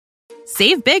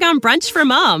Save big on brunch for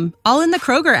mom, all in the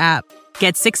Kroger app.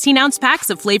 Get 16-ounce packs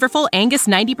of flavorful Angus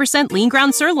 90% lean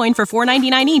ground sirloin for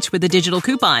 $4.99 each with a digital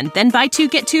coupon. Then buy 2,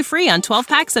 get 2 free on 12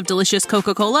 packs of delicious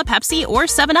Coca-Cola, Pepsi, or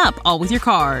 7-Up, all with your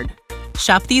card.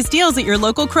 Shop these deals at your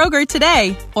local Kroger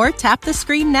today, or tap the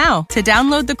screen now to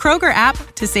download the Kroger app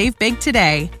to save big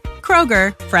today.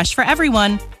 Kroger, fresh for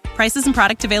everyone. Prices and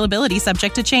product availability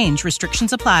subject to change.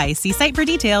 Restrictions apply. See site for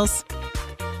details.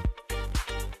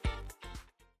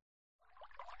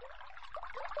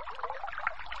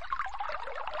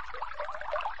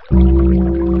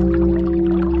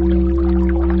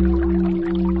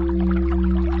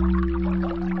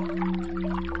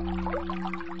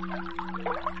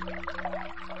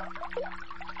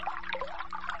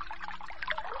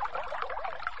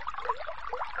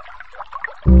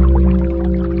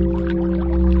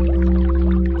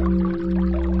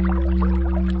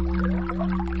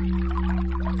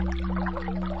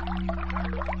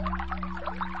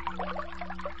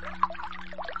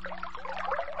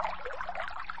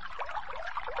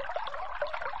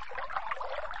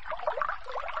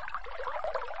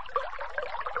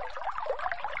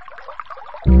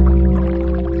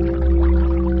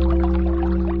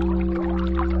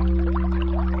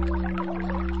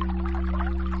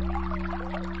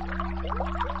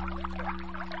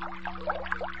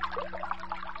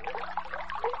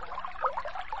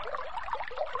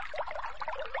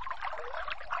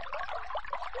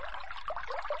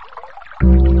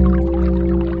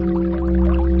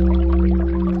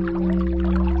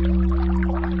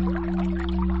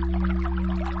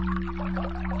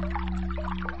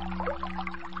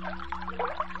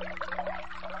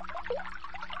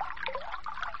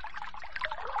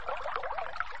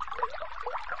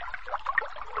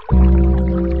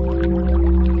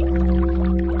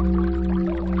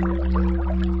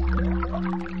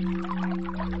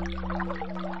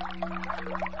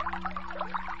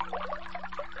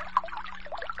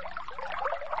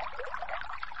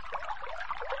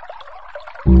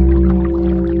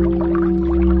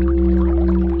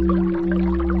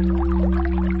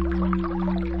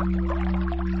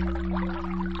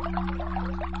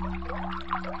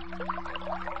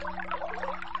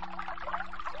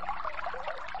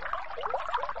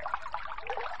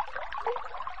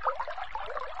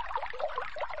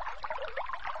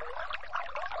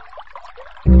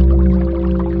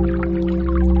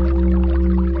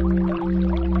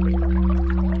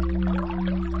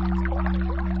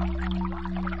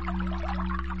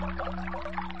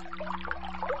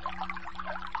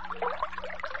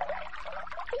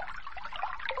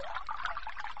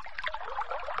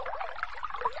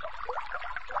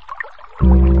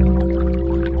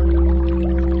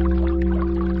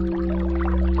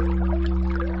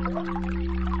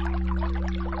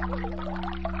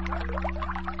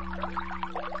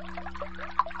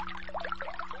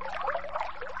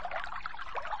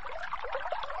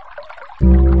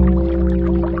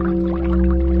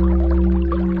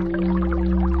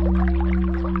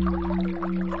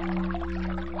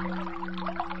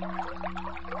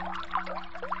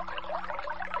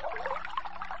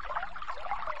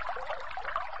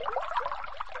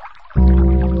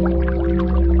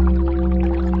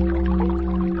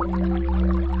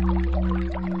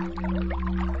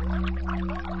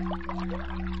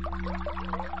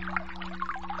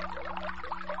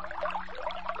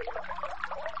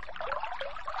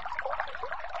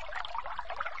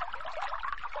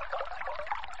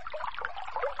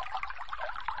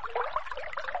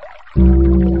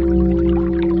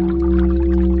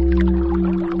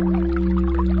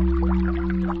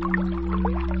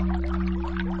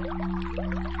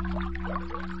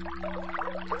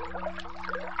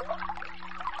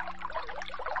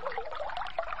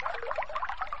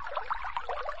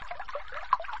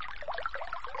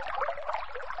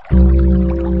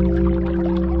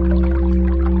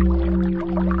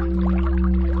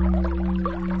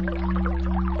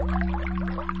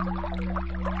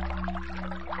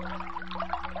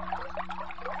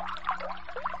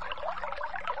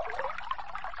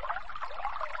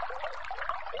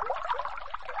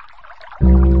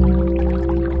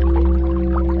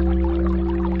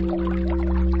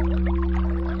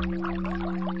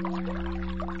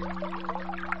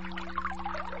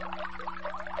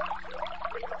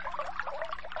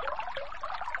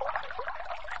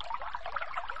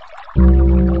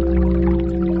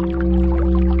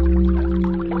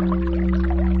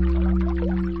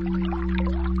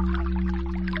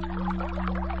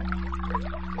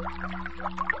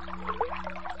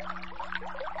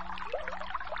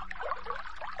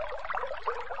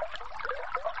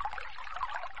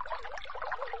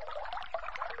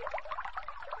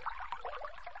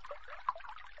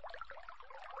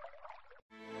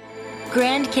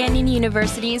 Grand Canyon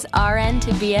University's RN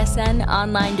to BSN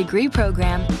online degree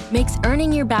program makes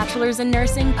earning your bachelor's in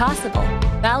nursing possible.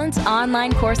 Balance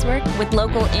online coursework with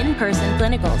local in-person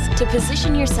clinicals to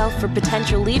position yourself for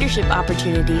potential leadership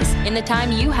opportunities in the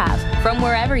time you have from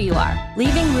wherever you are,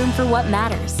 leaving room for what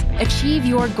matters. Achieve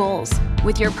your goals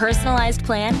with your personalized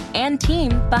plan and team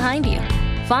behind you.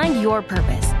 Find your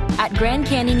purpose at Grand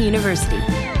Canyon University.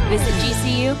 Visit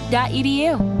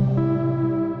gcu.edu.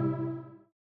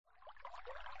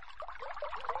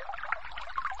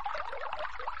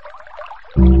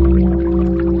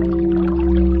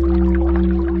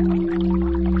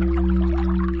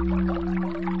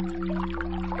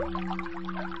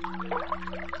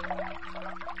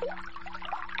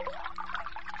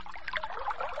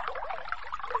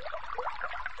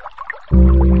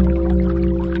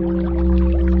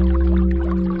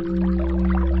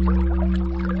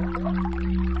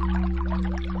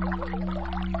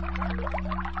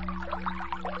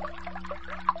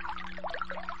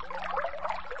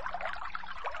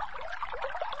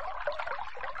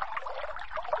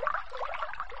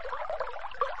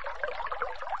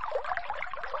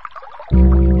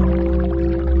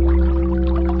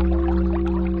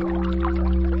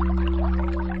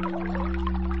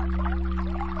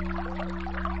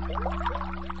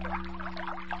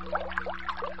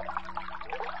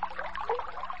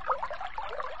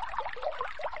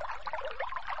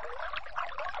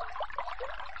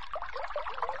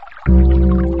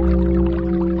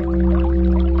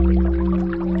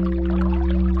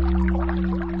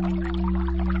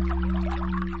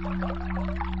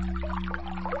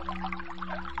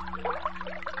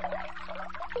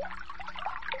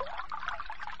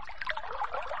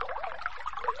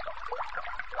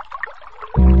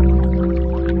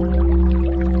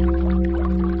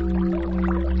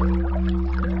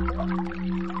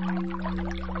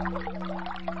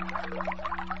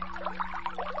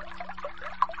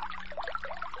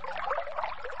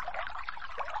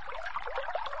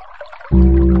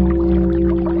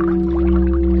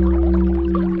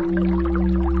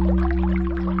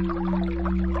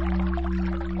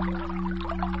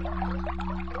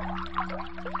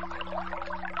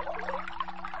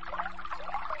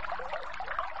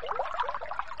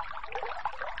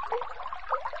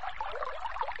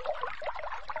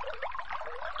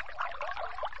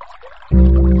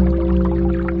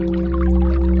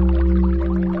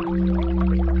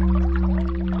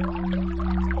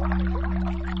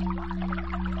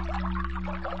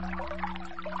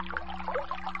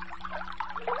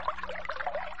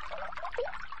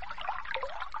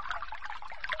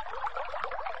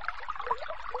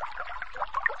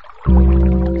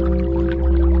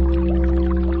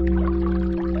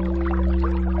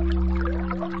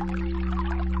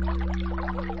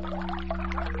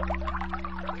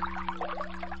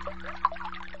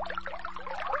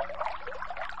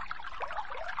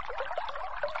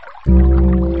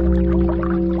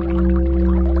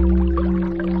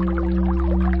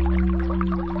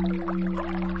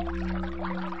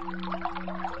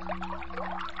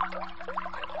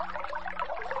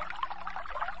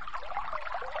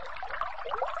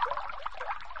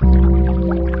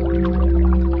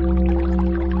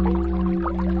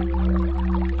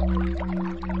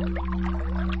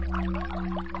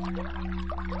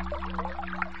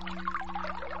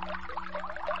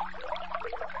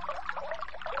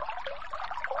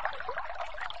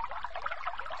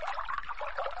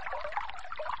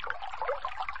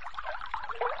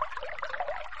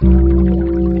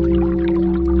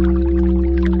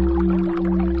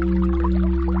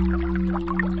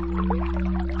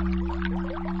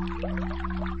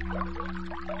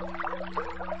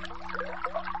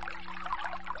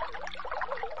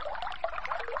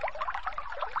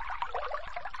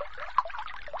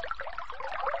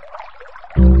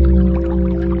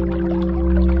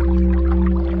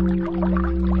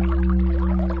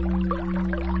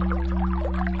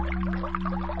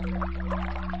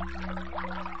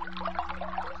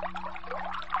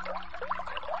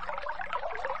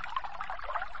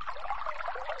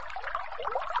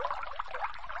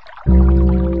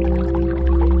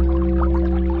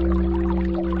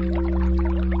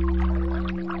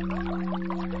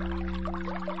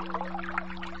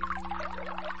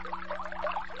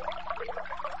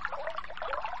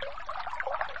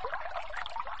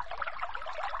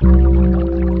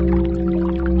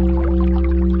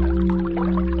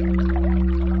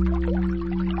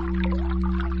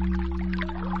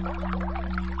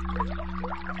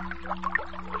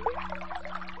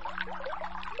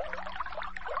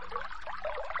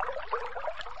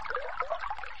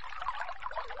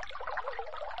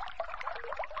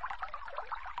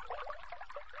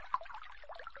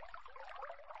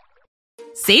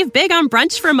 Save big on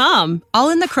brunch for mom,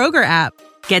 all in the Kroger app.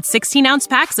 Get 16-ounce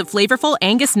packs of flavorful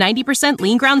Angus 90%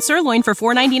 lean ground sirloin for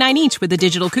 $4.99 each with a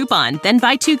digital coupon. Then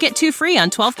buy 2, get 2 free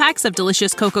on 12 packs of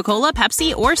delicious Coca-Cola,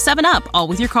 Pepsi, or 7-Up, all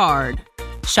with your card.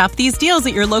 Shop these deals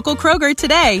at your local Kroger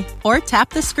today, or tap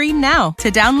the screen now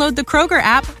to download the Kroger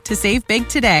app to save big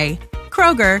today.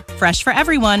 Kroger, fresh for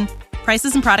everyone.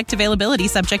 Prices and product availability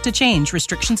subject to change.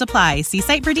 Restrictions apply. See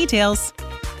site for details.